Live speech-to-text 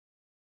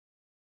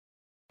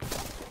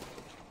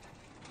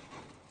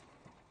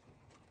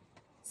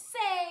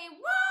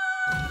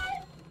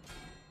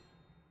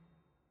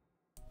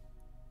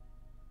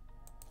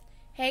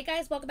Hey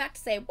guys, welcome back to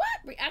Say What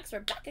Reacts.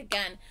 We're back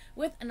again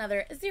with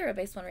another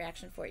Zerobaseone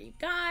reaction for you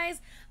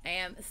guys. I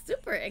am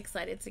super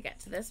excited to get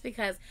to this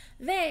because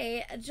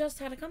they just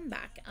had a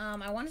comeback.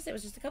 I want to say it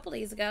was just a couple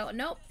days ago.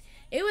 Nope,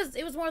 it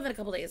was more than a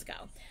couple days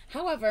ago.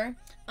 However,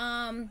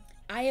 I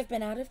have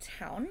been out of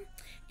town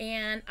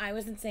and I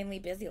was insanely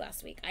busy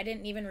last week. I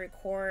didn't even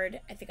record.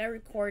 I think I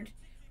recorded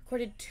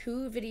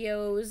 2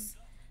 videos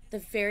the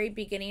very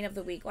beginning of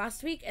the week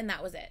last week, and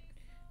that was it.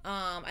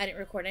 I didn't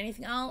record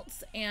anything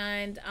else,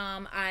 and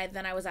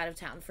I was out of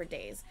town for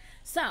days.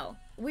 So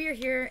we are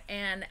here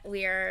and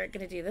we are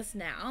gonna do this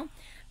now.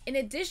 In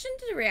addition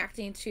to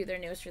reacting to their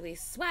newest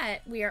release,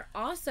 Sweat, we are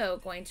also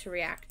going to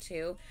react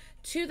to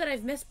 2 that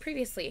I've missed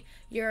previously,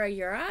 Yura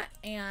Yura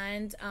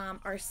and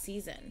Our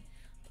Season.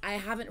 I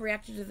haven't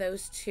reacted to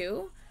those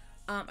 2.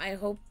 I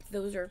hope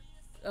those are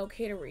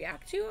okay to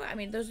react to. I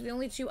mean, those are the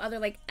only 2 other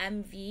like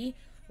MV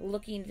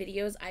looking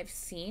videos I've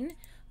seen.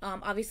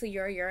 Obviously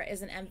Yura Yura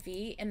is an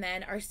MV, and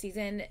then Our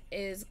Season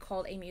is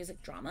called a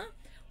music drama,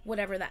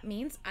 whatever that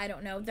means. I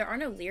don't know. There are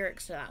no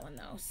lyrics to that one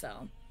though,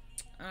 so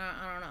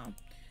I don't know.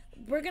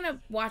 We're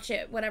gonna watch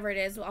it, whatever it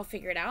is. I'll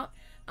figure it out,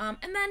 and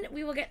then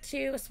we will get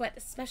to a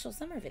Sweat special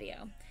summer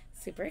video.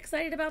 Super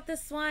excited about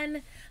this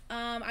one.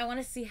 I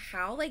want to see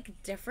how like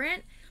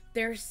different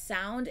their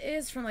sound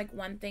is from like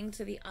one thing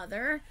to the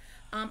other.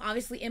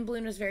 Obviously In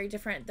Bloom was very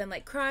different than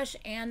like Crush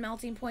and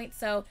Melting Point,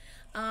 so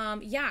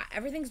yeah,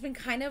 everything's been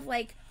kind of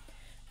like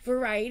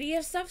variety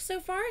of stuff so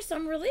far, so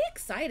I'm really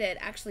excited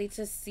actually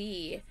to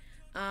see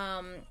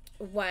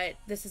what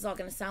this is all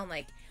gonna sound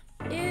like.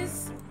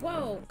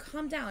 Whoa,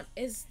 calm down,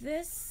 is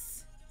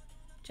this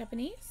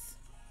Japanese?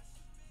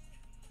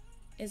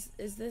 Is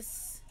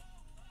this,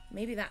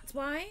 maybe that's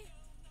why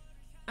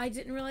I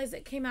didn't realize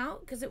it came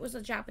out, because it was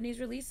a Japanese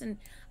release, and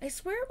I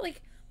swear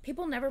like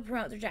people never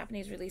promote their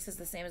Japanese releases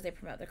the same as they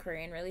promote their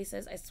Korean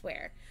releases, I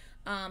swear.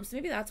 So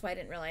maybe that's why I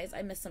didn't realize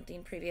I missed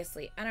something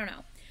previously. I don't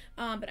know.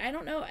 But I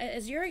don't know.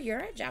 Is Yura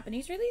Yura a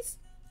Japanese release?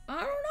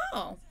 I don't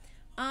know.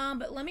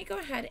 But let me go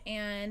ahead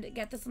and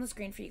get this on the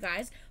screen for you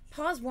guys.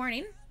 Pause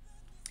warning.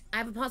 I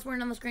have a pause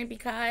warning on the screen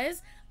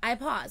because I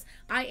pause.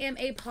 I am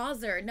a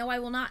pauser. No, I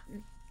will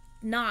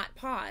not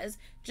pause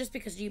just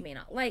because you may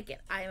not like it.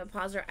 I am a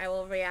pauser. I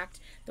will react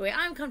the way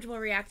I'm comfortable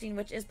reacting,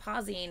 which is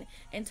pausing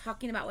and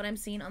talking about what I'm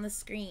seeing on the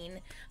screen.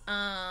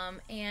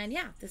 And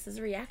yeah, this is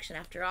a reaction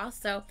after all,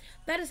 so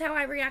that is how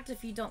I react.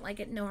 If you don't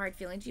like it, no hard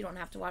feelings. You don't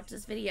have to watch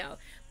this video.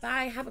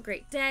 Bye, have a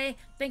great day,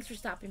 thanks for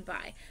stopping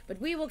by. But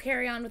we will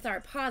carry on with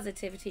our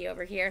positivity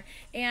over here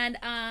and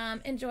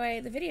enjoy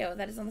the video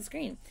that is on the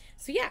screen.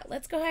 So yeah,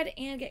 let's go ahead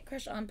and get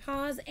Crush on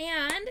pause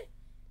and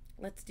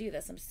let's do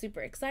this. I'm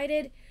super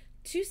excited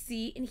to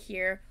see and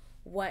hear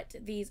what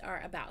these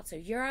are about. So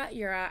Yura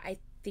Yura, I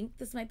think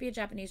this might be a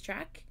Japanese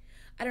track.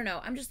 I don't know.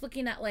 I'm just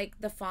looking at like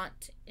the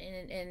font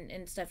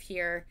and stuff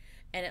here,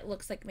 and it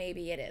looks like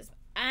maybe it is.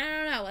 I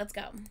don't know. Let's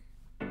go.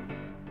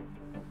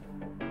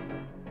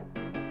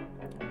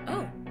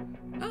 Oh.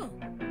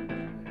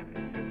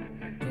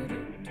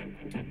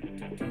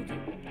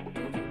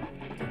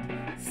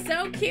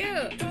 So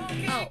cute.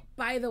 Oh,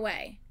 by the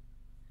way.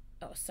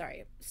 Oh,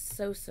 sorry.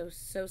 So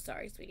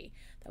sorry, sweetie.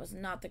 That was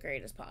not the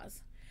greatest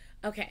pause.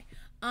 Okay.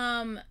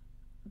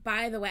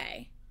 By the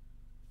way,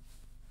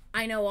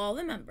 I know all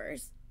the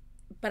members,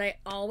 but I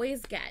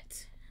always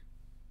get,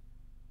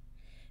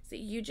 is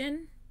it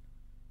Yujin?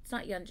 It's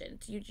not Yunjin.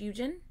 It's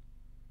Yujin.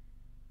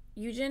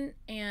 Yujin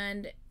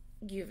and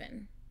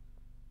Yuvin.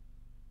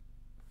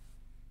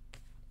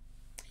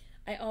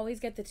 I always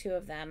get the 2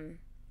 of them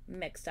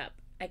mixed up.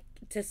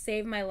 To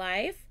save my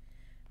life,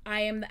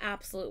 I am the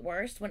absolute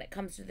worst when it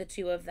comes to the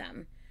 2 of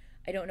them.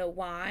 I don't know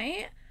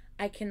why.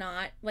 I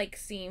cannot like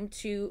seem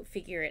to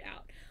figure it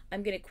out.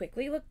 I'm gonna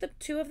quickly look the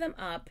 2 of them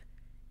up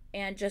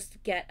and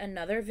just get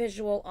another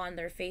visual on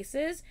their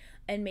faces,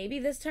 and maybe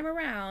this time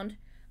around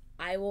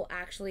I will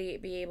actually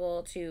be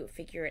able to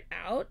figure it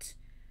out.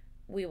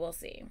 We will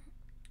see.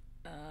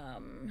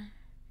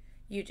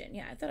 Yujin,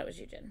 yeah, I thought it was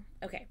Yujin.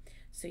 Okay,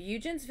 so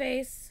Yujin's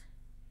face.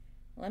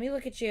 Let me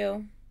look at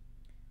you.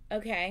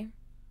 Okay.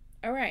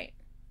 All right.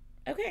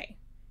 Okay,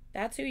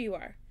 that's who you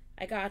are.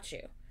 I got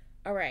you.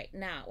 All right,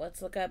 now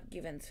let's look up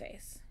Given's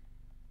face.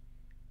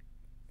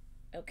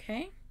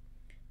 Okay.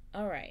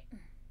 All right.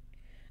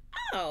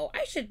 Oh,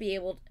 I should be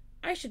able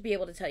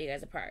to tell you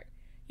guys apart.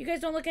 You guys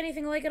don't look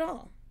anything alike at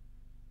all.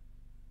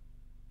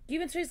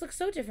 Given's face looks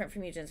so different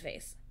from Yujin's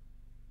face.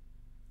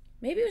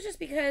 Maybe it was just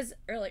because,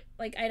 or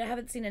like I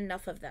haven't seen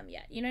enough of them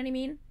yet. You know what I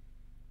mean?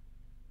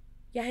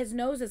 Yeah, his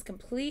nose is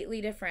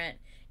completely different,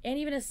 and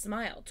even his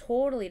smile,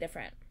 totally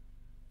different.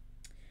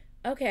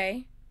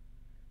 Okay,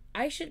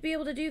 I should be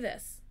able to do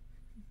this.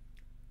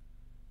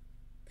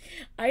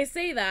 I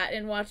say that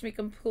and watch me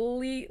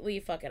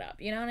completely fuck it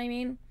up. You know what I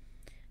mean?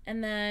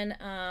 And then,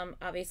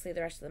 obviously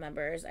the rest of the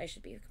members I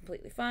should be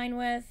completely fine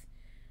with.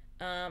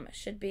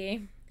 Should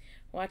be.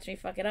 Watch me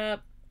fuck it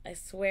up. I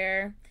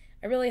swear.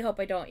 I really hope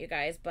I don't, you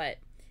guys, but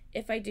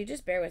if I do,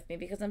 just bear with me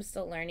because I'm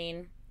still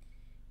learning.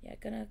 Yeah,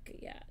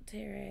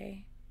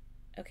 Terrace.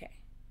 Okay.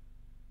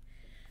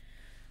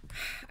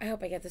 I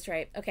hope I get this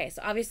right. Okay,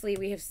 so obviously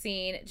we have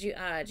seen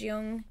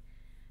Jeong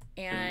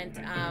and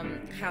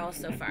Hal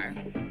so far.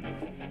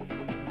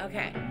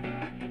 Okay.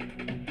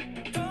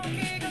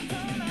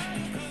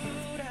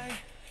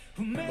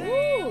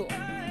 Ooh!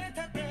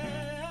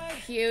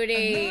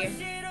 Cutie!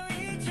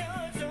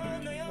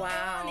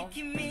 Wow.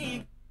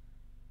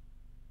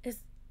 Is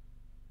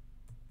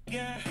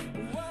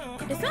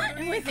that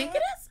who I think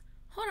it is?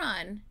 Hold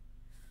on.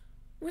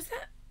 Was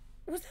that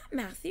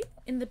Matthew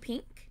in the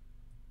pink?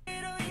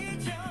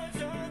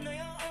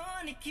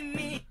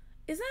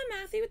 Is that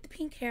Matthew with the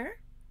pink hair?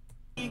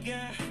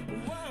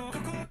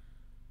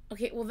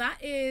 Okay, well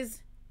that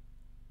is...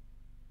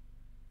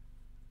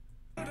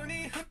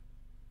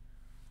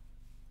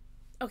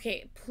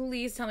 Okay,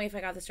 please tell me if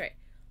I got this right.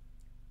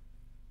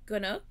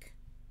 Gunuk,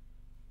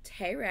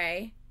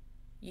 Terrace,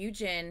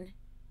 Yujin,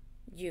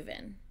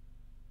 Yuvin.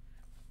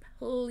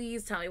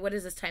 Please tell me, what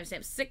is this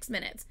timestamp? 6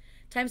 minutes.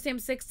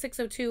 Timestamp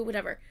 6:02,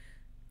 whatever.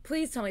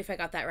 Please tell me if I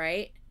got that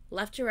right.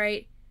 Left to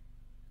right,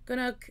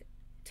 Gunuk,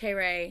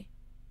 Terrace,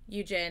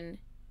 Yujin,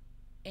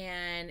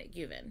 and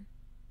Yuvin.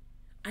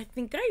 I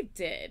think I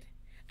did.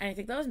 And I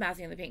think that was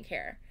Matthew in the pink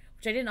hair,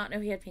 which I did not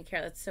know he had pink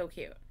hair. That's so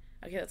cute.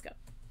 Okay, let's go.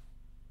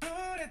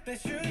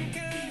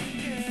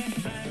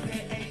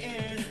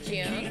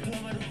 June.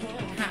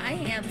 Hi,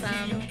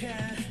 handsome.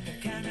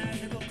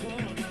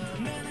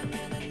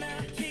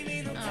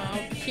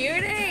 Oh,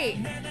 cutie.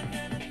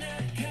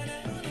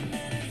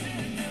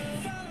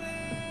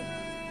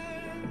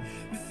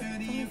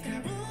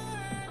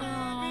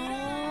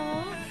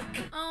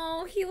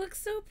 Oh, he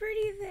looks so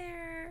pretty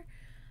there.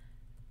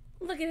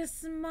 Look at his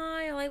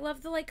smile. I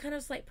love the like kind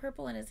of slight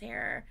purple in his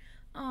hair.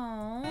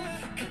 Oh.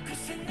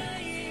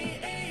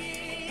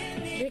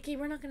 Ricky,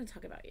 we're not going to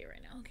talk about you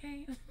right now,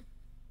 okay?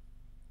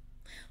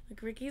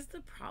 Like, Ricky's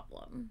the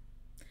problem.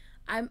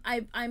 I'm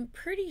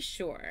pretty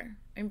sure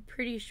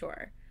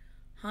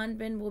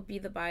Hanbin will be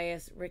the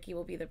bias, Ricky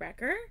will be the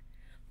wrecker,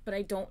 but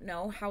I don't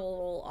know how it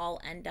will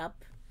all end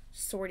up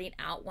sorting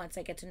out once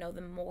I get to know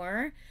them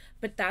more.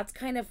 But that's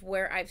kind of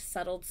where I've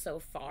settled so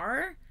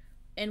far,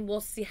 and we'll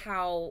see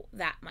how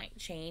that might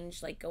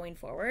change, like, going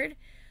forward.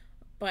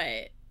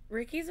 But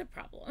Ricky's a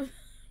problem.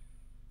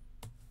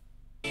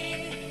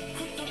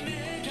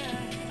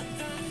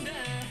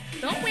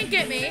 Don't wink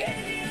at me.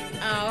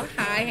 Oh,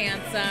 hi,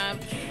 handsome.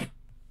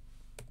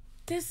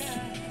 This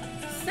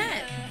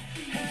set.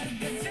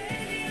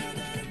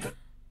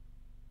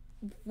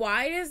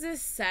 Why does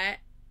this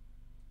set...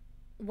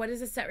 What does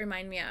this set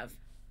remind me of?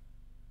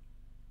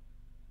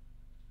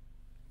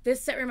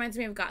 This set reminds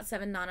me of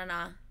GOT7 Na Na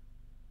Na.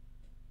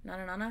 Na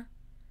Na Na Na?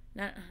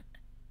 Na.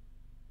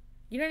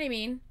 You know what I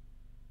mean?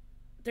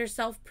 Their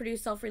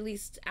self-produced,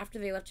 self-released after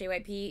they left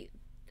JYP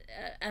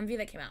MV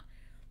that came out.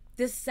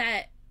 This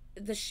set,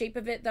 the shape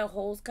of it, the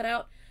holes cut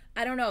out,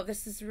 I don't know.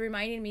 This is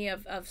reminding me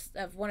of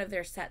one of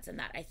their sets in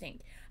that, I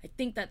think. I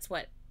think that's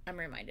what I'm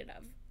reminded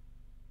of.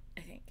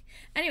 I think.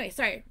 Anyway,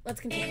 sorry. Let's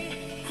continue.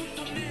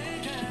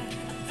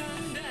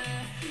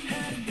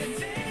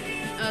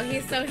 Oh,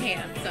 he's so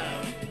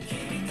handsome.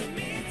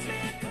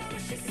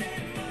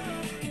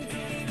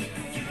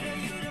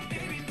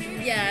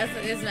 Yes,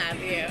 it is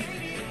Matthew.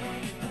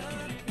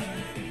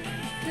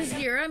 Does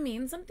Yura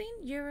mean something?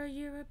 Yura,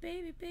 Yura,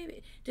 baby,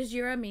 baby. Does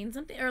Yura mean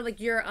something? Or like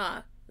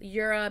Yura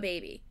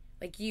baby.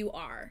 Like you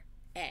are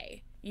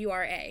a. You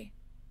are a.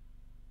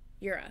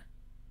 Yura.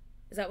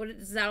 Is that what it,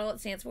 is that all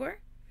it stands for?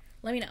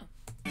 Let me know.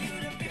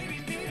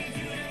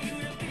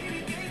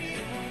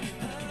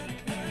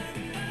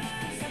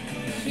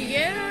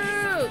 Cute!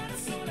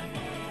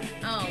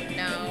 Oh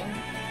no.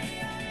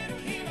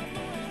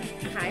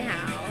 Hi,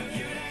 Hal.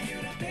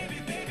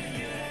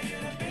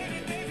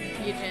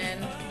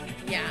 Eugene.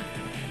 Yeah.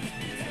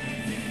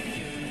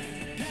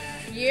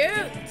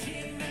 Cute!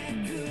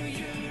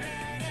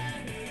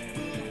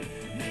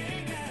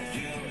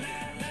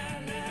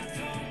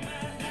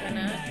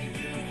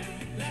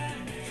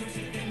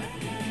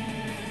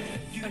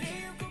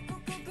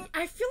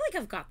 I feel like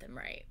I've got them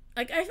right.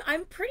 Like,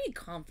 I'm pretty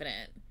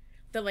confident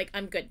that, like,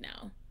 I'm good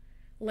now.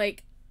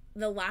 Like,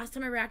 the last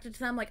time I reacted to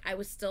them, like, I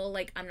was still,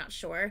 like, I'm not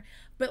sure.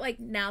 But,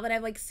 like, now that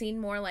I've, like, seen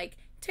more, like,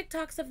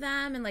 TikToks of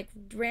them and, like,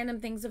 random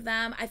things of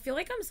them, I feel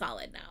like I'm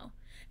solid now.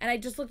 And I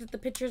just looked at the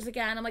pictures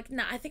again. I'm like,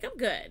 nah, I think I'm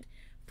good.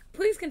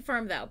 Please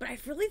confirm, though. But I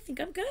really think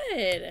I'm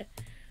good.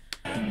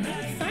 I'm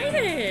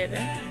excited.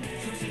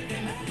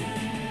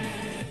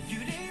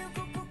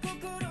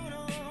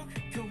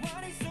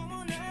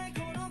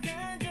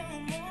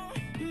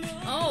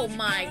 Oh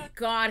my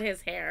god,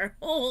 his hair.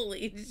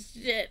 Holy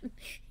shit.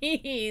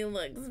 He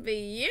looks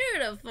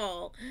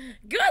beautiful.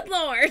 Good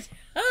lord.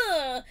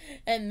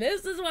 And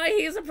this is why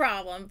he's a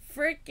problem.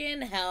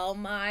 Freaking hell,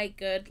 my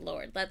good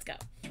lord. Let's go.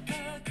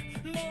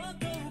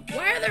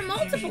 Why are there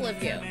multiple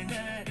of you?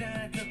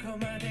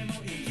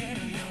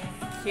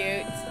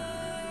 Cute.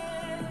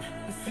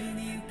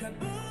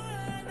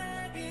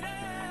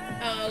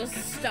 Oh,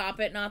 stop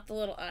it. Not the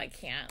little... I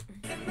can't.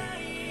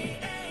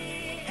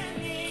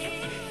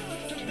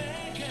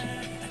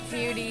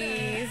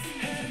 Cuties.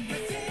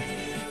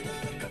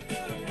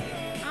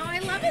 Oh,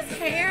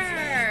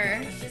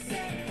 hair.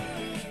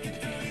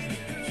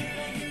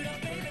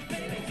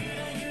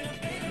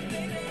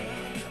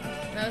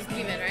 That was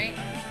Given, right?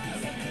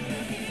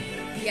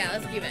 Yeah,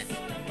 let's Given.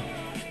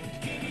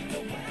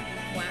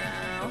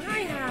 Wow. Hi,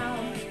 Hal.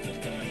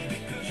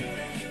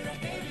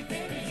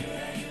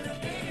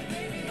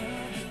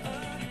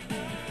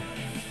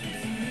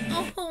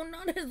 Oh,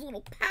 not his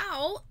little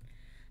pout.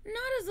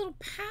 Not his little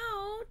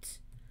pout.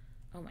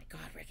 Oh my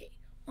God, Ricky.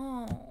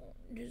 Oh,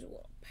 just a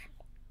little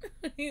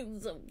pout.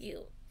 He's so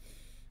cute.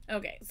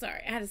 Okay,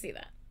 sorry. I had to see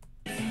that.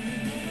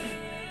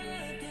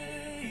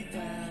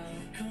 Wow.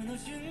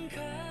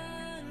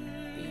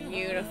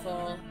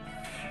 Beautiful.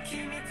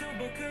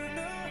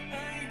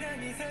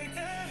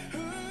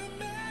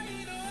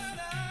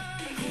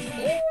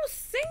 Ooh,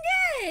 sing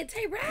it,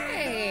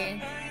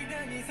 Terrace.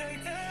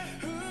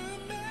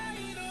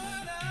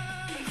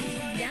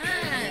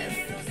 Yes.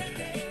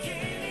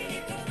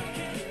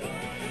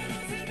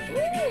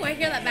 Ooh, I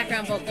hear that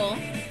background vocal.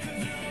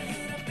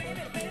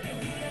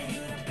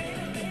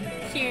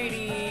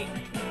 Cutie.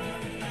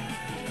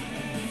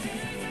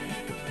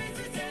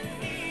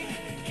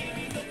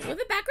 Well,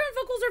 the background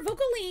vocals are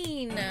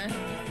vocaline.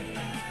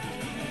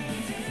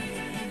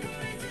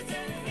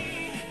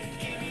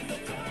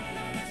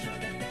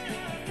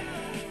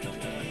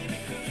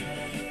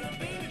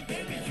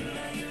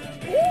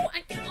 Ooh,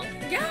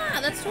 yeah,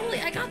 that's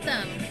totally, I got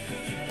them.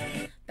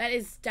 That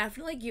is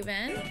definitely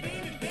Given.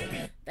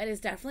 That is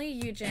definitely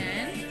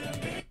Eugen.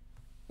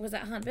 Was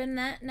that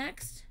Hanbin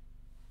next?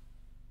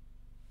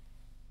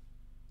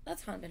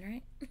 That's Hanbin,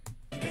 right?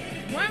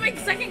 Why am I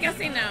second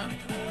guessing now?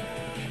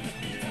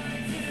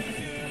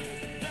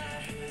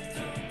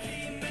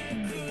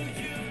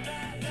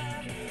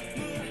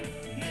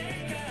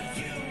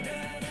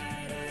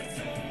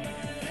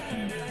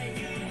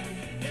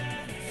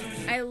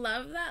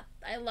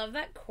 I love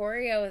that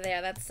choreo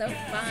there. That's so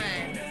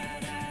fun.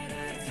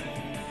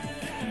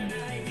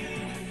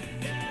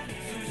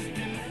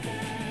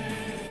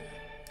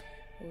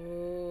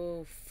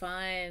 Ooh,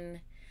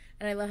 fun.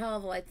 And I love how all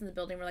the lights in the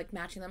building were like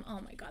matching them. Oh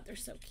my God, they're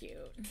so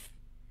cute.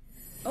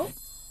 Oh,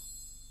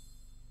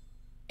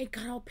 it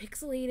got all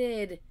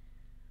pixelated.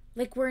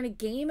 Like we're in a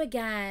game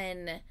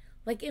again.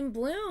 Like in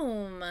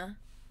Bloom.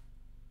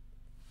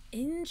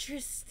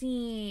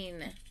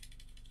 Interesting.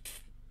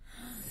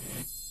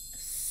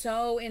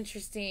 So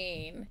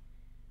interesting.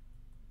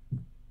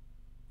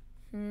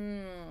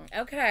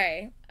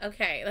 Okay.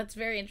 Okay, that's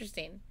very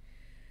interesting.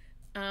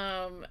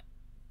 I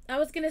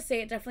was gonna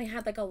say it definitely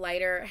had like a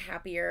lighter,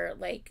 happier,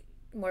 like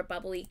more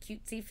bubbly,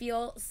 cutesy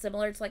feel,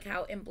 similar to like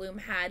how In Bloom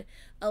had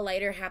a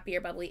lighter,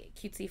 happier, bubbly,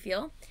 cutesy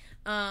feel.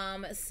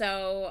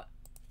 So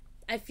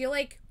I feel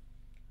like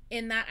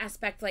in that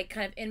aspect, like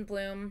kind of In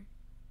Bloom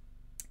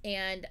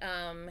and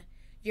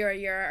Yura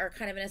Yura are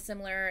kind of in a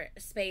similar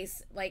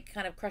space, like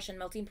kind of Crush and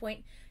Melting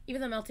Point. Even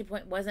though Melting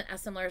Point wasn't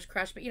as similar as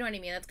Crush, but you know what I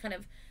mean? That's kind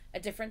of a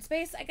different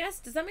space, I guess.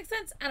 Does that make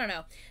sense? I don't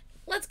know.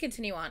 Let's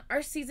continue on.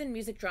 Our season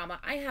music drama.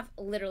 I have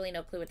literally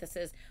no clue what this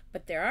is,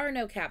 but there are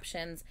no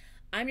captions.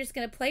 I'm just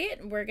going to play it,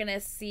 and we're going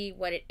to see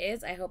what it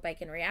is. I hope I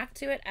can react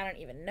to it. I don't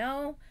even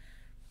know.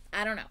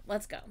 I don't know.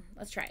 Let's go.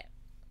 Let's try it.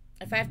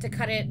 If I have to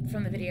cut it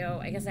from the video,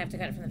 I guess I have to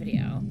cut it from the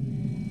video.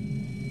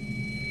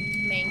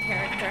 Main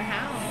character,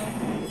 how?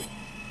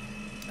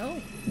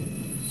 Oh.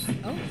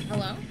 Oh,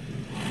 hello?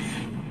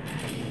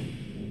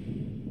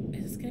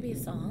 Is this gonna be a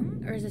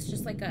song? Or is this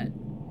just like a...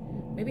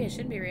 Maybe I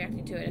shouldn't be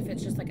reacting to it if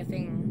it's just like a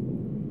thing.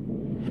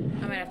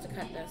 I might have to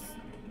cut this.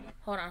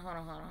 Hold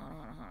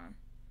on.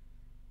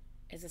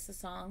 Is this a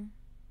song?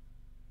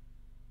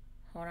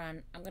 Hold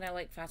on. I'm gonna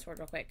like fast forward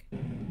real quick.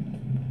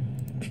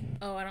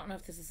 Oh, I don't know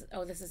if this is...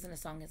 Oh, this isn't a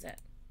song, is it?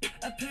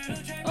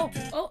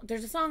 Oh,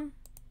 there's a song.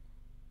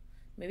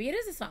 Maybe it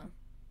is a song.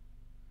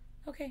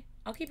 Okay,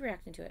 I'll keep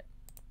reacting to it.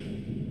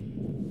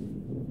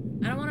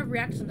 I don't want to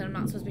react to something I'm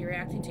not supposed to be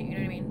reacting to, you know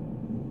what I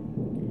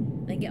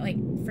mean? Then get like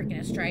freaking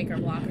a strike or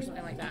block or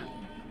something like that.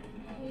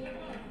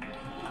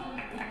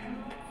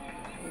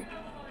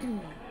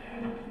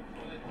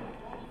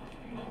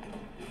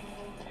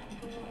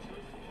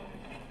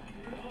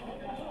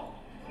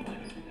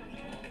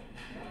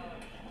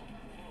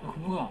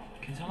 뭐야?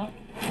 괜찮아?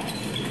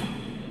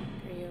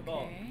 Are you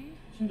okay?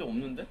 심정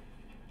없는데?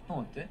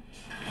 형 어때?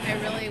 I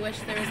really wish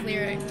there was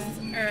lyrics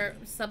or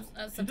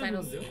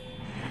subtitles.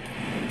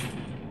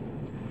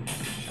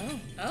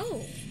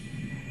 Oh.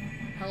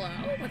 Hello?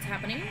 What's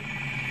happening?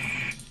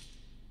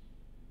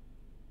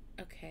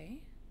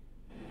 Okay.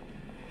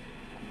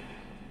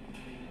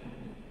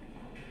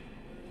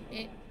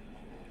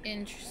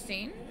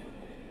 Interesting.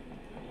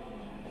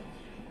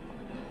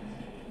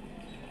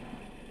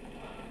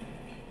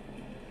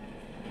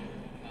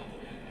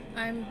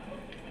 I'm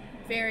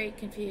very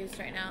confused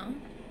right now.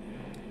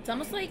 It's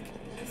almost like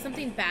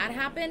something bad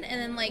happened and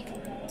then like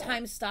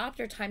time stopped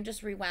or time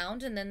just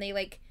rewound and then they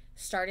like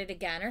started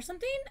again or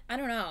something. I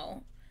don't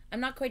know. I'm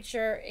not quite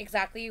sure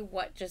exactly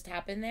what just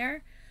happened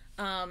there.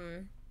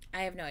 I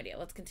have no idea.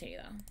 Let's continue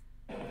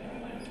though.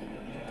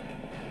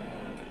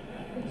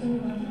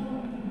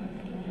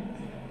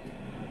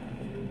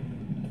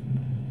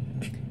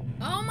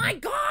 my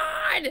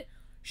god!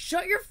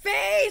 Shut your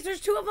face!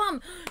 There's two of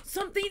them!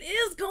 Something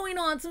is going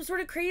on. Some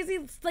sort of crazy,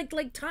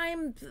 like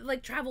time,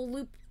 like travel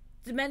loop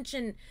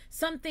dimension.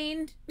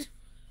 Something.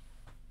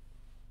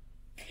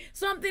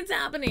 Something's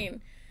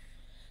happening.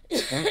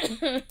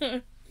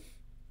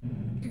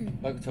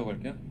 마이크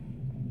쳐볼게요.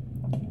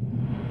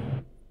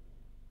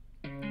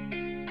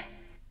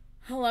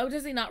 Hello?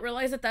 Does he not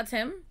realize that that's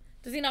him?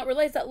 Does he not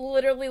realize that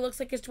literally looks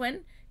like his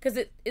twin? Because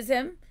it is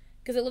him?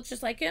 Because it looks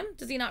just like him?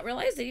 Does he not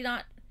realize? Did he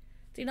not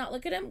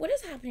look at him? What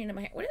is happening to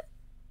my hair? What is...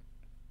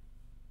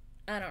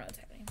 I don't know what's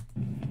happening.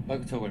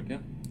 마이크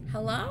쳐볼게요.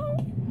 Hello?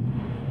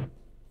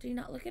 Do you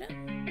not look at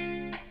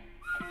him?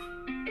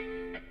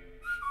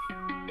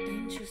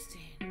 Interesting.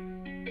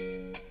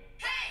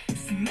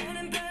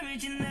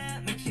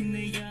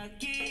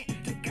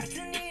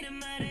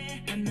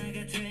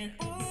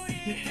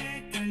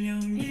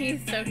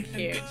 He's so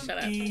cute. Shut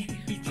up.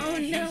 Oh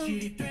no.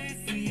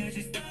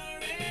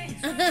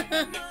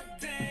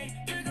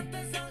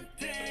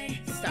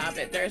 Stop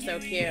it. They're so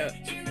cute.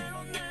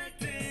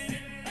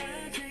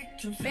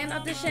 Band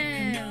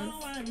auditions.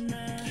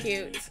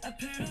 Cute.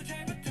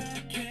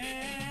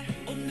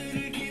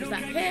 Who's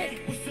that pick?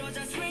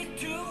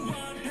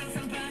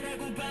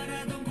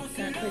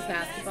 Son plays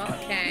basketball.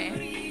 Okay.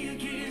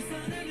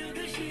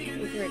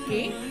 With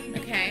Ricky.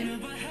 Okay.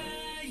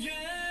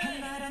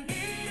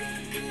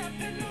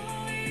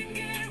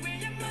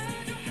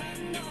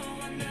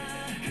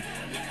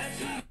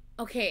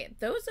 Okay,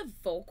 those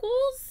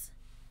vocals,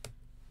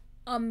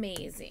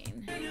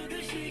 amazing.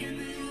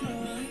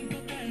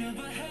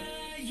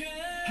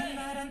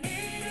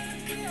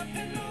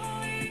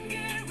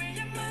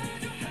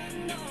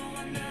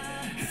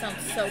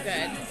 Sounds so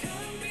good.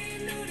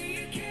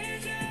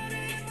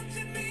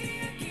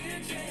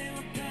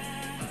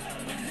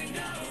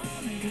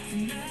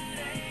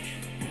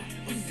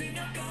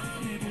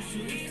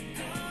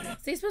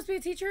 Is he supposed to be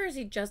a teacher, or is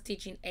he just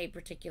teaching a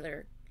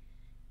particular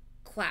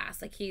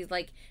class? Like he's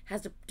like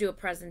has to do a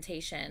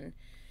presentation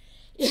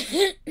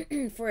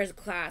for his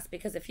class,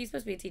 because if he's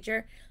supposed to be a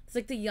teacher, it's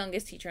like the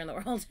youngest teacher in the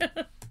world.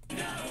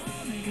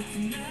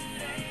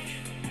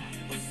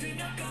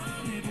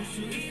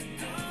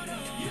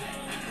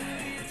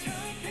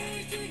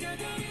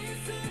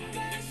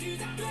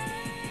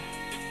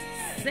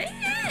 Sing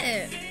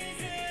it.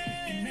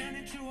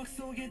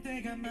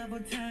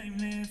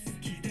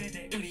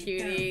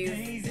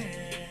 Cuties.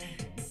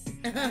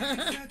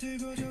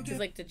 He's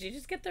like, did you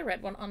just get the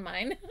red one on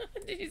mine?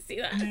 Did you see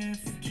that?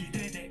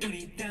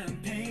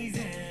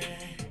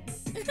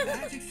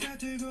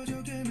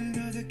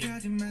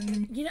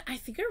 You know, I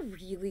think I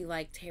really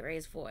like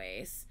Terrace's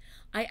voice.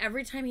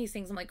 Every time he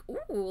sings, I'm like,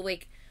 ooh,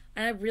 like,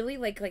 and I really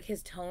like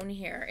his tone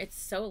here. It's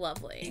so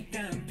lovely.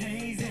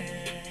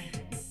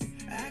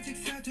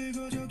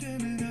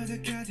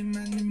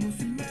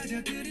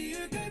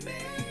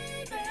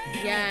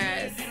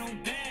 Yes.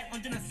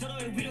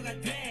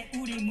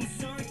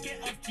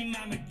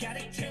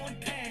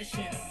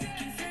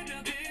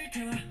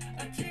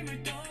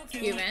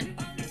 Cuban.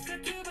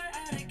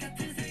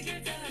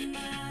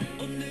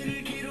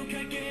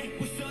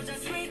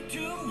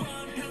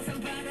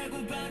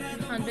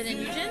 Hanbin and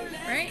Yujin,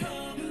 right?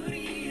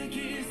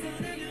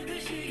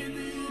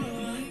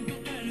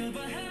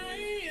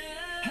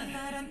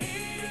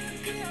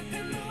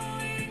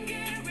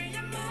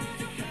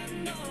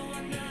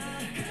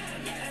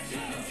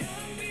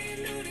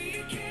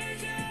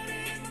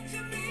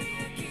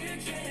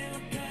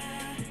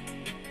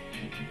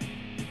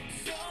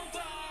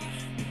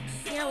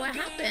 Yeah, what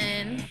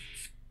happened?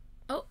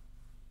 Oh.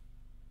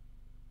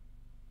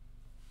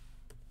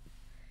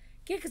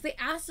 Yeah, because they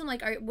asked him,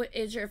 like, what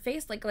is your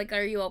face like,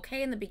 are you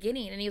okay in the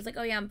beginning? And he was like,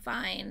 oh yeah, I'm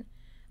fine.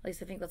 At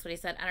least I think that's what he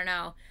said. I don't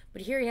know.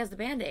 But here he has the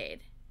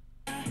Band-Aid.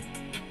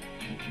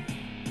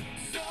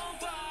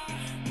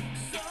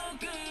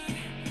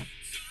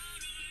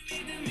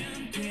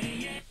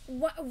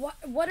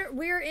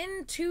 We're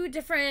in two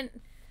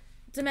different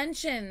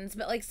dimensions,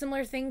 but like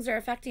similar things are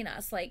affecting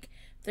us. Like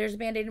there's a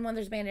Band-Aid in one,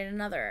 there's a Band-Aid in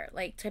another,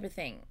 like type of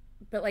thing.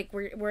 But like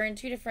we're in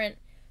two different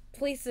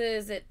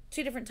places at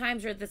two different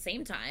times or at the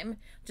same time,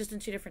 just in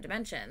two different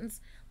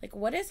dimensions. Like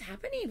what is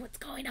happening? What's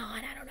going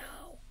on? I don't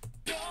know.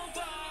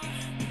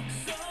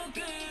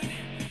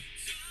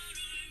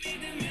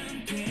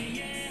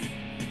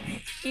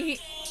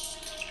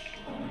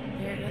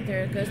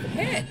 There goes the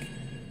pick.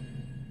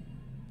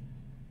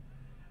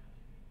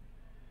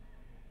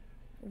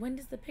 When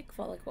does the pick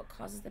fall? Like what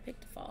causes the pick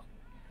to fall?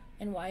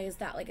 And why is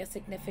that like a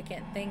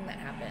significant thing that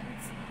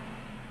happens?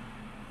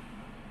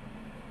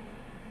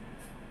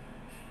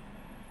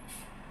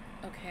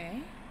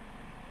 Okay.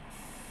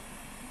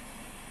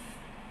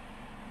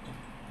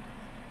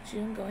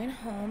 June going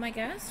home, I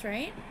guess,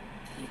 right?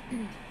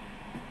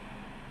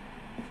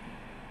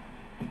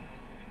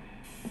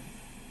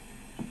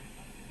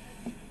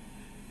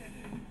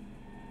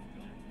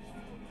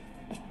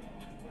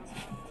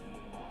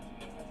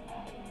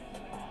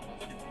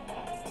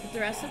 The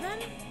rest of them?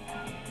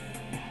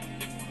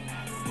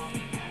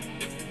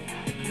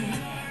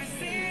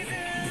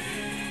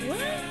 What?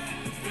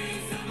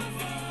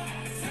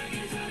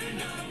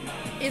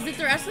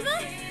 the rest of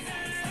them?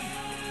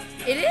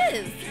 It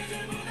is.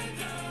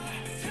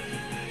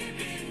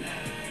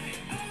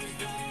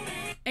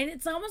 And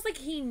it's almost like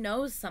he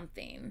knows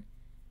something.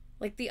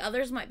 Like the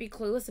others might be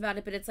clueless about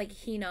it, but it's like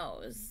he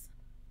knows.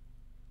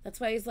 That's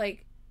why he's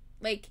like,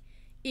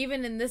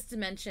 even in this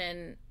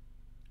dimension,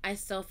 I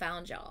still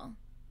found y'all.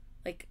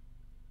 Like,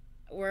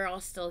 we're all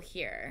still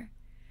here.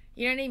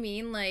 You know what I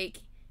mean?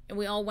 Like, and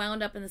we all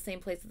wound up in the same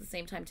place at the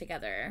same time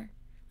together.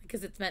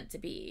 Because it's meant to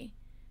be.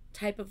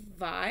 Type of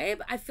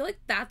vibe. I feel like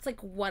that's like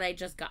what I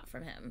just got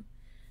from him.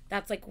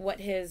 That's like what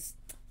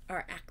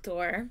our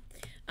actor,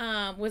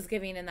 was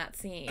giving in that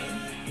scene.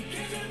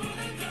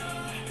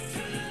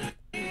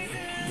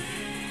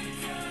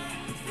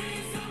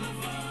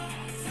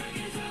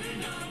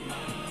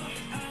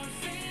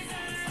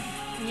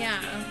 Yeah.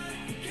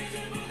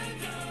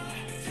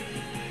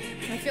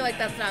 I feel like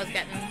that's what I was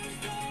getting.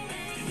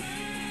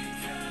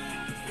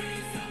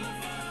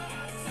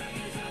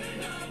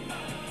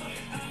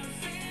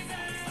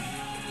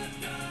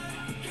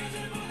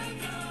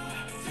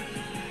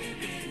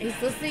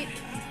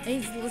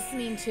 He's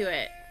listening to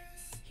it.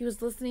 He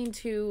was listening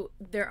to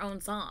their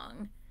own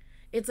song.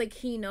 It's like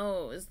he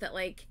knows that,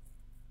 like,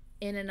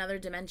 in another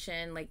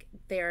dimension, like,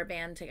 they're a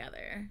band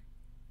together.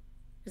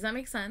 Does that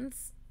make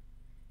sense?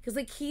 Because,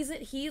 like, he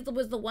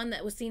was the one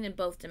that was seen in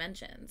both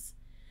dimensions.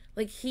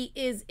 Like, he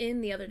is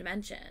in the other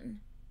dimension.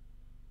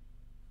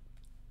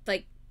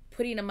 Like,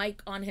 putting a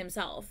mic on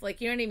himself.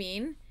 Like, you know what I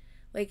mean?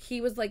 Like,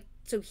 he was, like,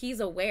 so he's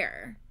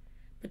aware,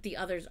 but the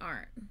others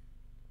aren't.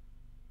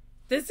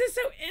 This is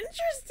so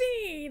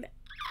interesting.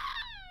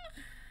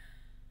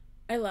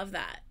 I love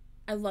that.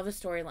 I love a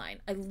storyline.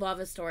 I love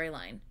a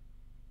storyline.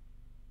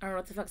 I don't know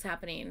what the fuck's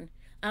happening.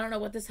 I don't know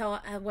what the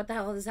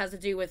hell this has to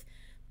do with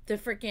the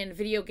freaking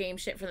video game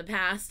shit from the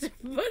past.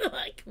 But,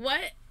 like,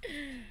 what?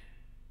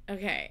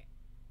 Okay.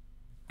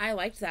 I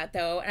liked that,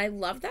 though. And I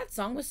loved that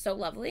song. Was so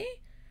lovely.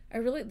 I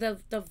really,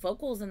 the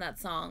vocals in that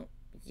song,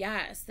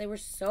 yes, they were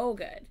so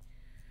good.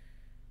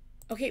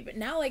 Okay, but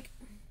now, like,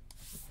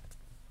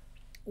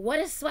 what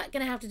is Sweat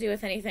gonna have to do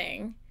with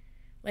anything?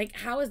 Like,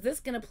 how is this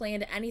gonna play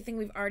into anything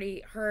we've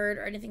already heard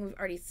or anything we've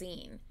already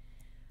seen?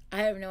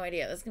 I have no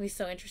idea. This is gonna be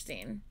so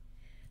interesting.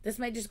 This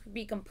might just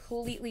be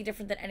completely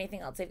different than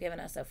anything else they've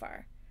given us so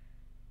far.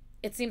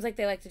 It seems like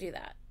they like to do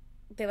that.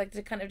 They like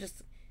to kind of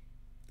just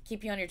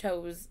keep you on your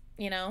toes,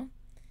 you know?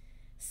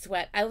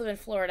 Sweat. I live in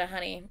Florida,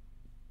 honey.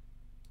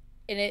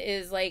 And it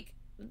is like,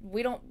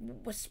 we don't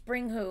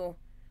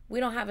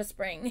have a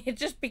spring. It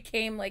just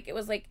became like, it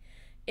was like,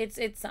 it's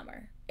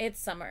summer. It's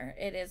summer.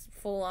 It is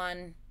full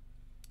on,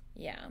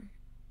 yeah.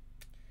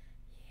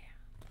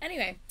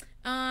 Anyway,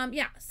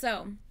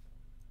 so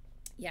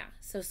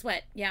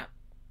Sweat, yeah.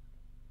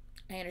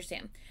 I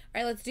understand.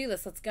 All right, let's do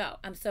this. Let's go.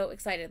 I'm so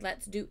excited.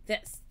 Let's do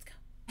this.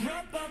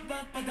 Let's go.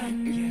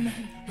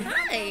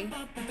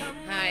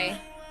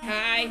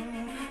 Hi.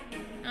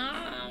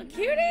 Oh,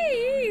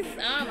 cuties.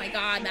 Oh my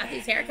God,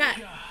 Matthew's haircut.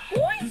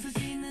 Boy.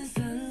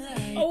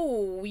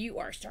 Oh, you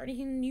are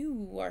starting.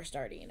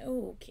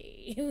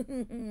 Okay.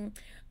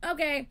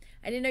 Okay.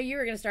 I didn't know you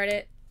were going to start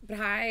it. But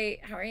hi,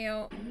 how are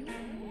you?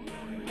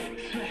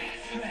 Sweat.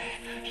 Oh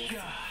my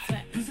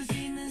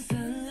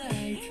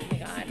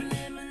God.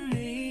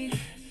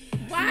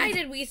 Why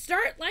did we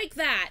start like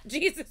that?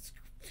 Jesus.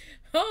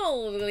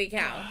 Holy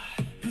cow.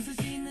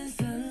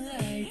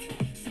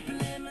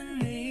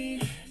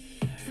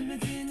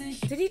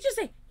 Did he just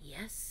say,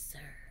 yes, sir?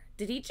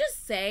 Did he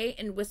just say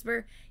and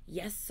whisper,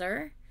 yes,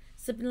 sir?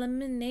 Sipping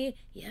lemonade,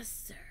 yes,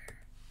 sir.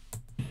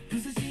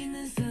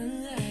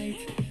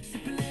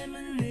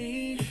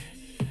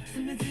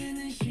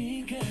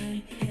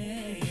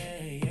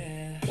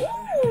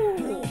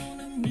 Ooh.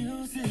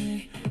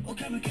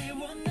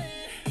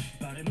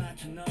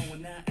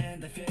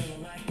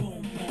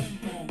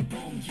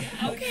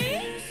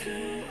 Okay.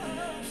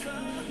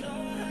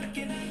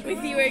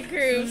 With you and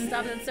Groove.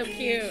 Stop, that's so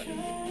cute.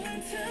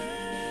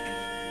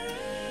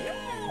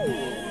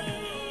 Ooh.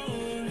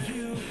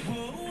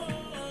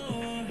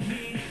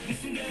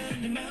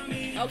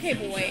 Okay,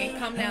 boy,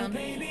 calm down.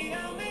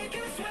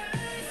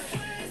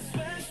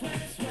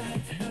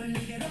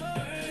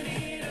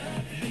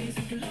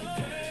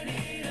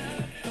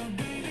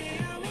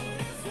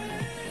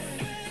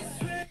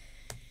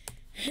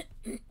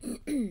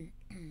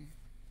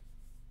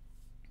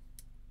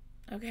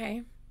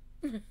 Okay.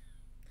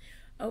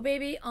 Oh,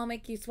 baby, I'll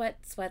make you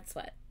sweat, sweat,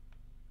 sweat.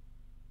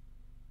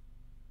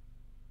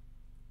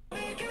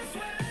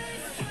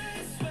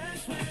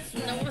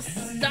 No,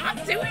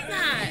 stop doing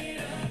that.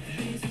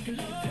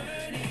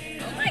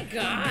 Oh my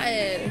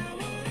God.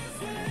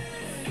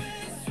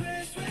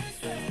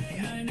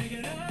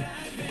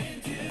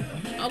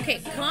 Okay,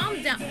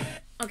 calm down.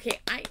 Okay,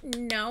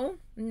 no.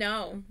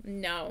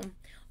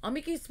 I'll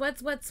make you sweat,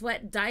 sweat,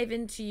 sweat, dive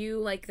into you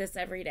like this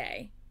every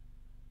day.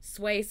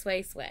 Sway,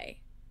 sway, sway.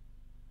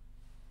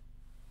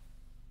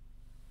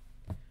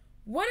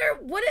 What are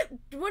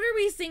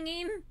we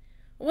singing?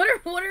 What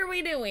are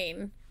we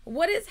doing?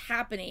 What is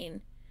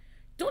happening?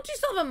 Don't you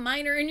still have a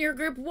minor in your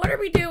group? What are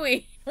we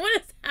doing?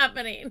 What is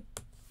happening?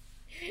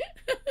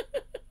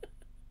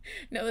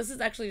 No, this is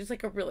actually just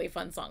like a really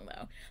fun song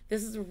though.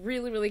 This is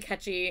really, really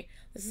catchy.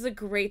 This is a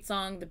great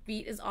song. The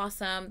beat is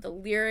awesome. The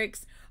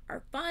lyrics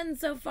are fun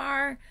so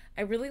far.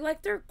 I really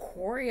like their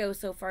choreo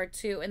so far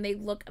too, and they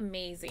look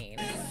amazing.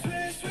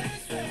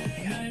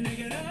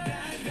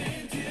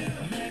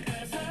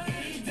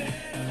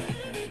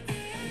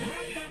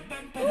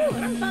 Ooh,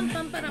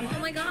 oh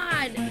my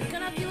god,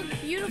 Kanak, you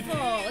look beautiful.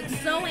 Like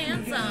so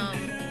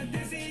handsome.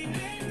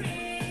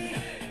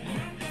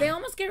 They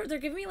almost they're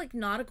giving me like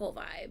nautical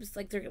vibes.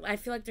 Like I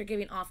feel like they're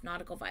giving off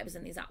nautical vibes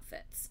in these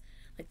outfits.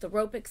 Like the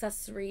rope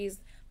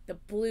accessories, the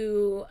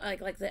blue, I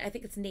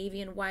think it's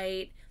navy and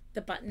white,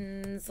 the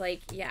buttons,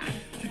 like, yeah.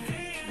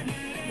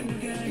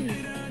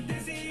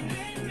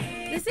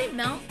 They say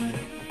melt.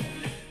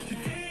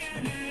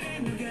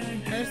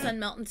 Another sun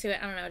melt into it.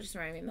 I don't know, it just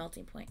reminded me of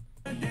Melting Point.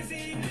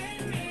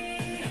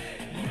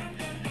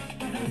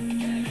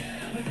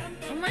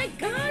 Oh my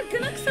god,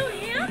 Canuck's so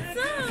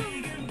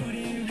handsome!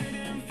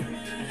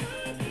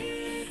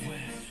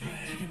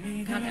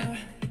 Calm down.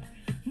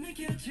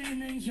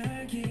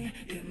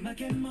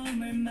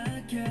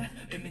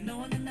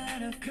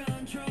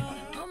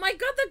 Oh my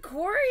god, the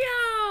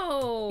choreo!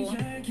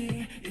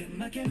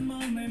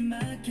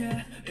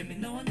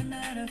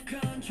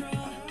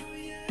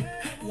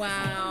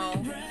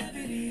 Wow.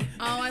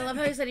 Oh, I love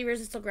how you said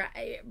irresistible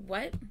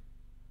what?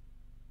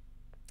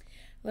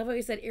 I love how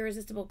you said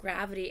irresistible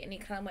gravity, and he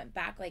kind of went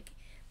back like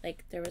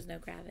there was no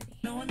gravity.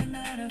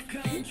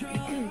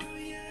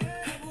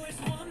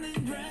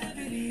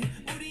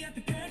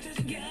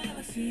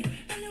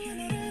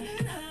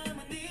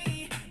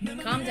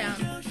 Calm down.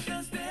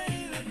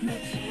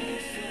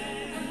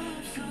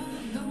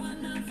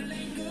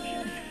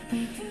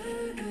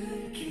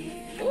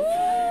 Ooh!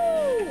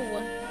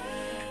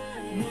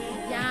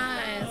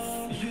 Yes.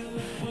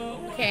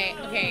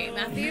 Okay,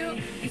 Matthew.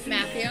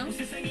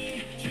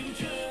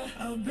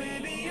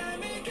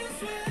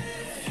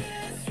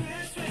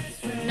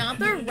 Not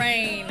the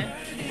rain.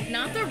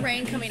 Not the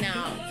rain coming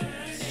out.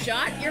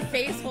 Shut your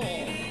face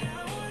hole.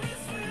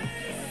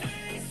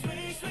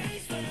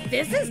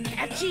 This is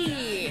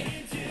catchy.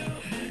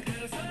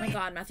 Oh my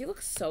god, Matthew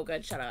looks so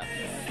good. Shut up.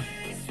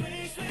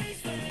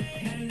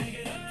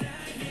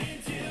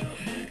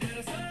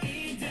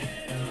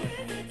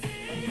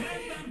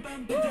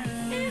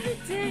 Every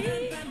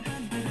day.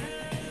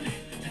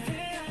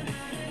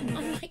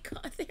 Oh my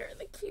god, they are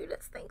the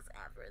cutest things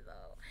ever,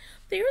 though.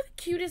 They are the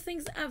cutest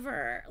things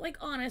ever. Like,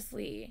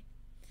 honestly.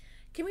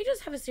 Can we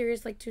just have a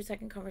serious, like,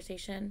 2-second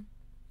conversation?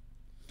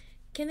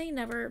 Can they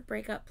never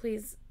break up,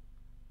 please?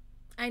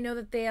 I know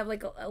that they have,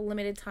 like, a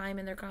limited time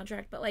in their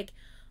contract, but, like,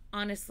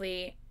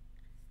 honestly,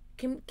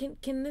 can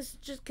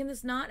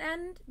this not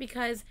end?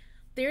 Because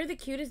they're the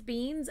cutest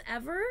beings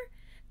ever,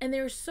 and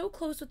they're so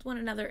close with one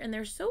another, and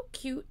they're so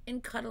cute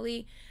and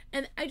cuddly,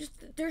 and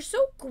they're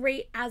so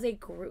great as a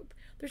group.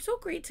 They're so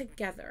great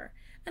together,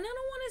 and I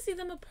don't want to see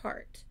them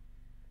apart,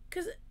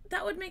 because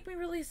that would make me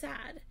really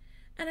sad,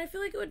 and I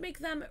feel like it would make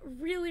them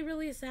really,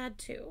 really sad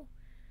too,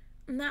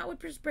 and that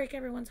would just break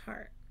everyone's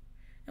heart,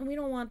 and we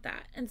don't want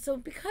that. And so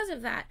because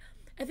of that,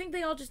 I think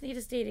they all just need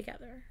to stay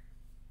together.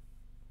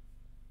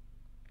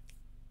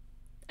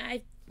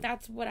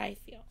 That's what I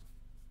feel.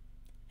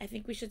 I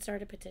think we should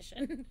start a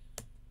petition.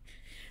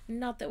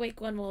 Not that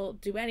Wake One will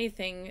do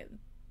anything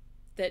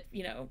that,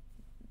 you know,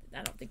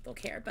 I don't think they'll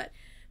care, but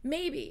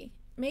maybe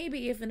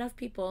if enough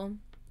people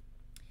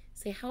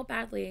say how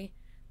badly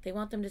they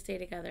want them to stay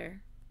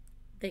together,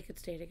 they could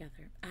stay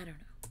together. I don't know.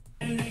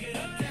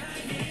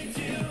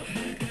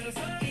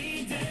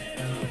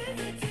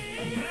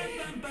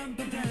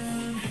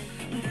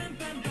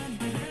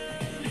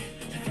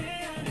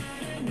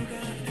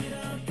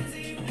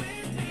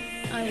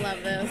 I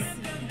love this.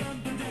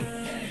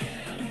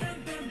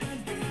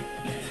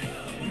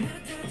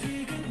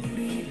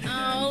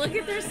 Oh, look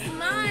at their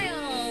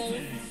smiles.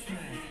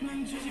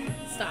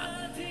 Stop.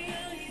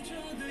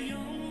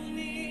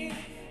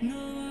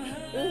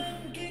 Ooh.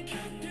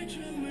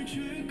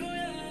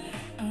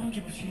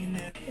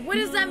 What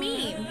does that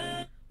mean?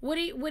 What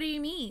do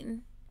you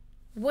mean?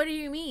 What do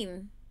you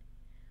mean?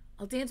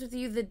 I'll dance with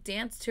you the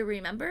dance to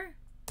remember?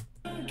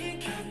 Look.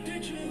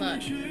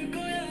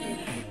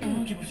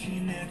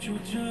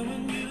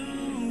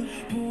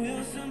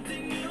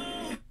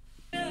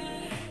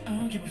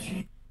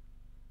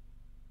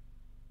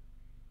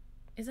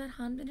 Is that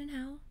Hanbin and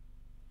Hao?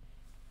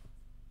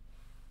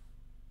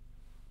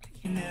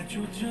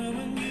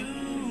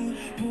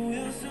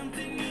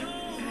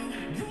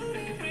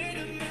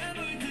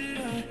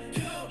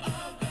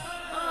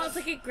 Oh, it's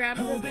like it grabs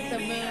the moon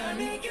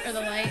or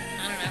the light.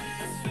 I don't know.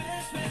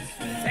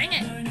 Sing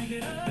it.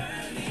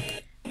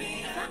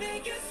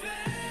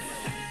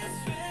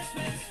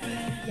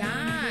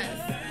 Yes.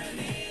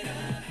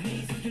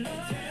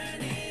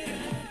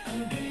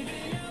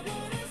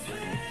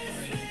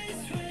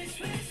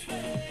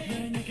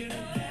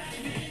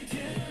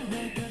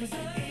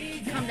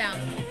 Calm down.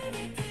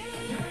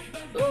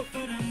 Ooh.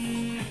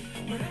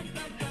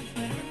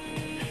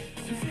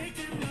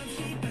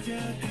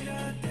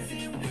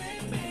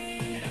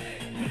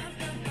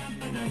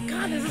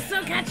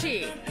 so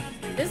catchy.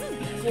 This is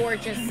a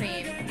gorgeous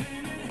scene.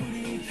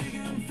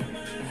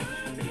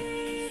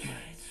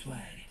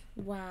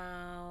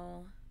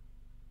 Wow.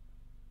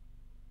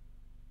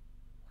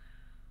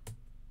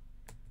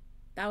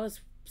 That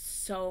was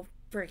so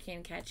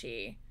freaking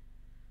catchy.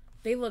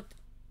 They looked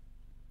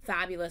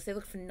fabulous. They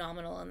looked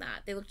phenomenal in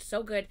that. They looked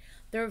so good.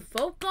 Their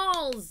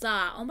vocals,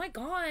 oh my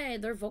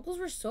god, their vocals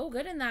were so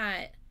good in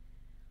that.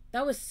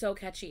 That was so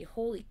catchy.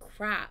 Holy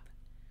crap.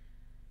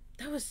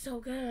 That was so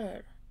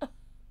good.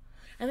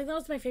 I think that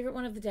was my favorite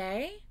one of the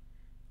day.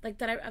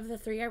 Like, of the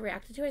 3 I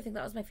reacted to, I think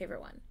that was my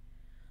favorite one.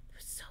 It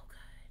was so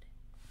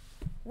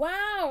good.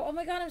 Wow. Oh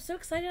my god, I'm so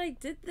excited I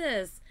did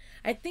this.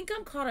 I think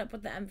I'm caught up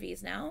with the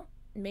MVs now.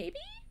 Maybe?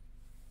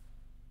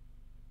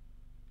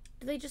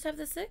 Do they just have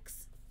the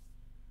 6?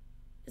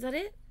 Is that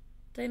it?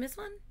 Did I miss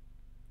one?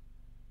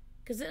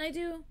 Because then I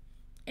do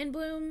In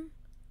Bloom,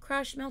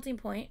 Crush, Melting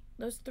Point,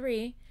 those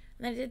 3,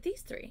 and then I did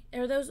these 3.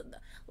 Are those?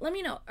 Let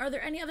me know. Are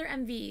there any other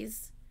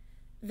MVs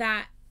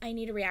that I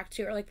need to react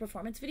to, or like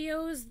performance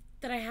videos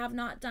that I have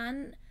not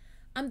done?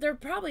 There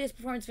probably is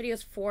performance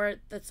videos for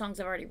the songs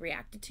I've already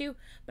reacted to,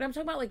 but I'm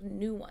talking about like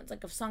new ones,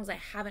 like of songs I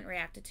haven't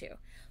reacted to.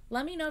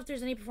 Let me know if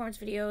there's any performance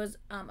videos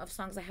of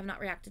songs I have not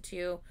reacted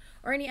to,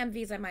 or any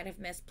MVs I might have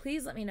missed.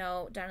 Please let me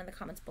know down in the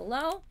comments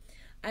below.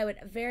 I would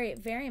very,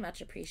 very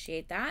much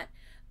appreciate that.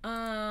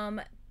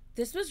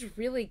 This was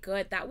really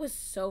good. That was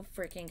so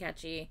freaking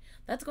catchy.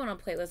 That's going on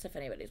playlist if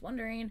anybody's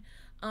wondering.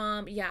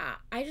 Yeah,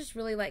 I just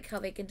really like how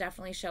they can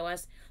definitely show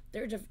us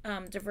their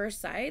diverse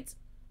sides.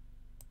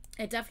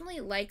 I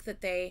definitely like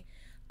that they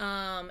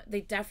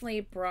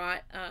definitely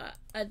brought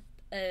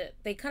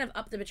they kind of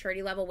upped the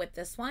maturity level with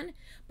this one,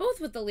 both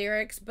with the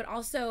lyrics, but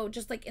also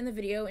just like in the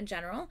video in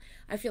general.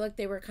 I feel like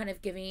they were kind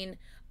of giving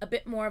a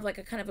bit more of like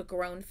a kind of a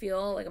grown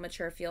feel, like a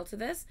mature feel to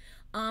this.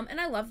 And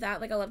I love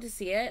that. Like, I love to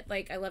see it.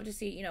 Like, I love to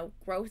see, you know,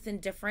 growth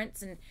and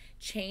difference and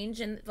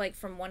change and like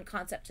from one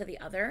concept to the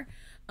other.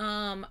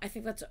 I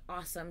think that's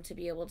awesome to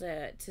be able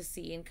to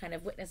see and kind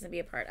of witness and be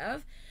a part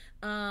of.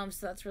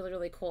 So that's really,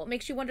 really cool. It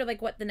makes you wonder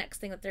like what the next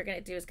thing that they're going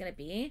to do is going to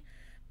be.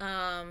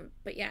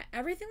 But yeah,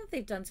 everything that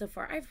they've done so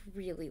far, I've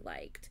really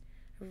liked.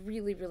 I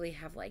really, really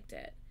have liked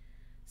it.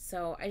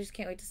 So I just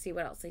can't wait to see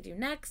what else they do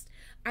next.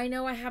 I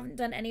know I haven't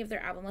done any of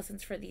their album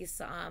listens for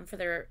these,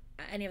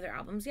 any of their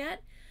albums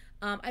yet.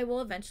 I will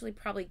eventually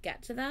probably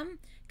get to them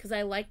because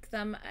I like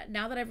them.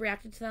 Now that I've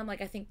reacted to them,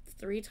 like I think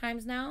 3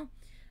 times now,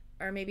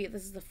 or maybe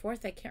this is the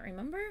 4th, I can't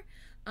remember.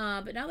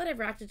 But now that I've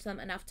reacted to them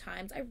enough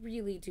times, I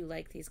really do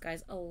like these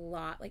guys a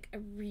lot. Like, I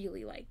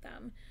really like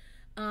them.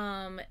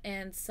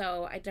 And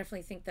so I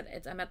definitely think that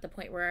I'm at the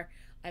point where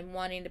I'm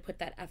wanting to put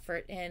that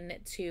effort in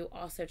to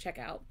also check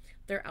out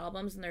their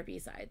albums and their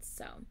B-sides.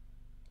 So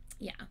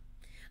yeah.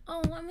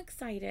 Oh, I'm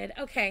excited.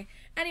 Okay.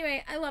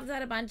 Anyway, I love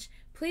that a bunch.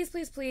 Please,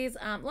 please, please,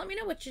 let me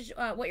know what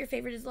your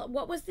favorite is.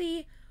 What was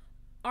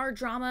our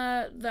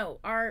drama though?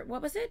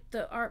 What was it?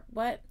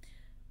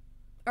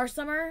 Our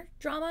summer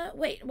drama?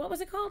 Wait, what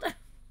was it called?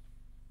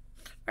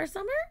 Our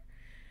summer?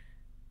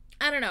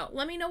 I don't know.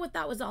 Let me know what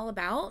that was all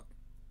about.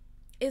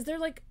 Is there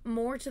like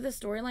more to the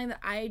storyline that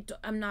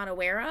I'm not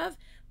aware of?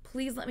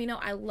 Please let me know.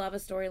 I love a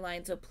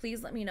storyline, so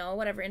please let me know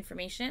whatever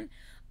information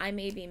I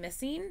may be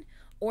missing,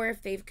 or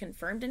if they've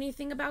confirmed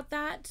anything about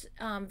that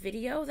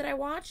video that I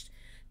watched.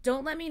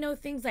 Don't let me know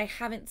things I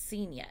haven't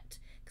seen yet,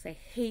 because I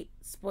hate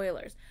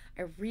spoilers.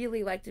 I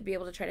really like to be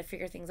able to try to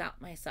figure things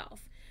out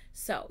myself.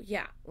 So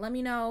yeah, let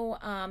me know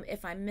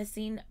if I'm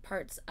missing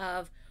parts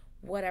of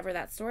whatever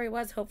that story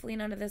was. Hopefully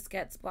none of this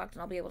gets blocked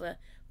and I'll be able to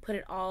put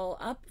it all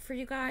up for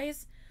you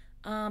guys.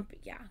 But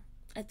yeah,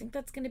 I think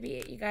that's gonna be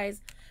it, you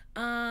guys.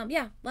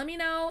 Yeah, let me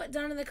know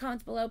down in the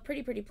comments below,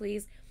 pretty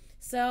please.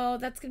 So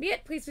that's gonna be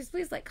it. Please, please,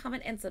 please like,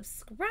 comment, and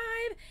subscribe,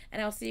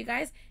 and I'll see you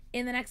guys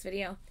in the next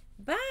video.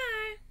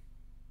 Bye.